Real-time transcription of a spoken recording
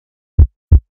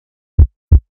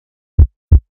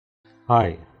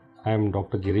Hi, I am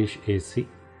Dr. Girish A C,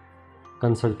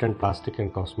 consultant plastic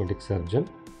and cosmetic surgeon.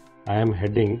 I am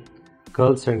heading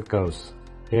Curls and Curves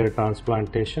Hair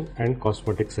Transplantation and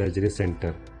Cosmetic Surgery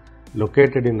Center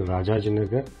located in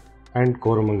Vijayanagar and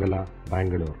Koramangala,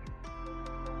 Bengaluru.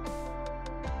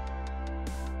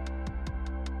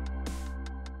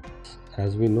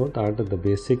 As we know that the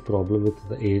basic problem with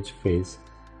the age phase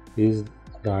is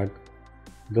that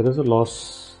there is a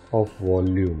loss of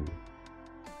volume.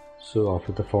 So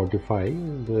after the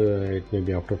 45, it may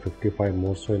be after 55,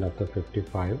 more so in after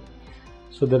 55.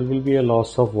 So there will be a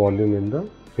loss of volume in the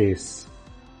face,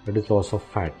 that is loss of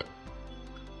fat.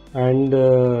 And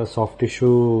soft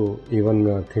tissue,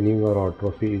 even thinning or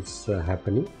atrophy is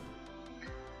happening,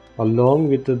 along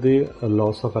with the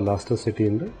loss of elasticity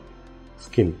in the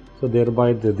skin. So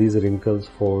thereby these wrinkles,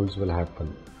 folds will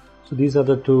happen. So these are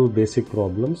the two basic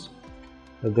problems.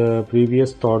 The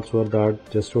previous thoughts were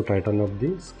that just to tighten up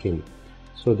the skin.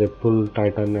 So they pull,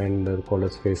 tighten and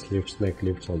coalesce facelifts, neck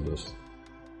lifts, all those.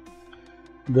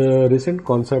 The recent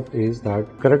concept is that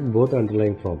correct both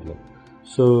underlying problem.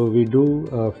 So we do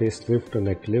facelift,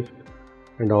 neck lift,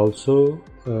 and also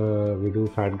we do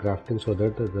fat grafting so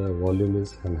that the volume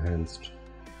is enhanced.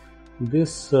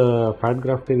 This fat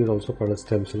grafting is also called a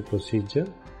stem cell procedure.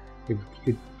 It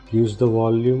gives the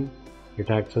volume,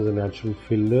 it acts as a natural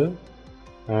filler,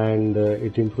 and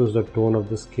it improves the tone of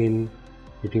the skin,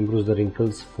 it improves the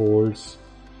wrinkles, folds,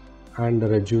 and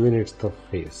rejuvenates the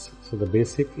face. So the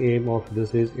basic aim of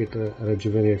this is it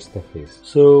rejuvenates the face.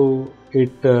 So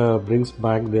it brings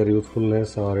back their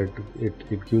youthfulness, or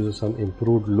it gives some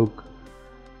improved look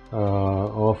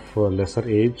of lesser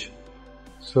age.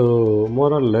 So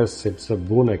more or less it's a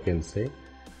boon, I can say.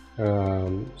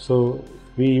 So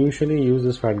we usually use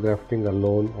this fat grafting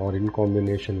alone or in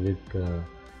combination with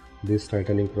this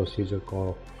tightening procedure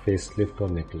called facelift or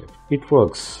neck lift. It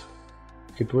works.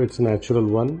 It's a natural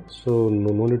one, so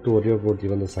no need to worry about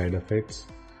even the side effects.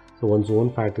 So one's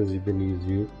own fat is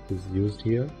used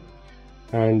here,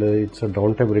 and it's a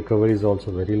downtime recovery is also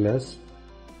very less.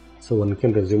 So one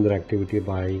can resume their activity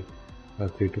by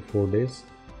 3 to 4 days.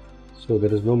 So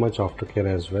there is no much aftercare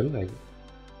as well.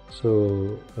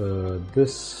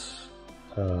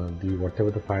 Whatever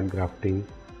the fat grafting,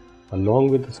 along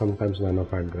with sometimes nano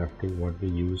fat grafting, what we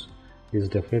use is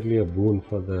definitely a boon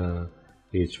for the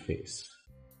age phase.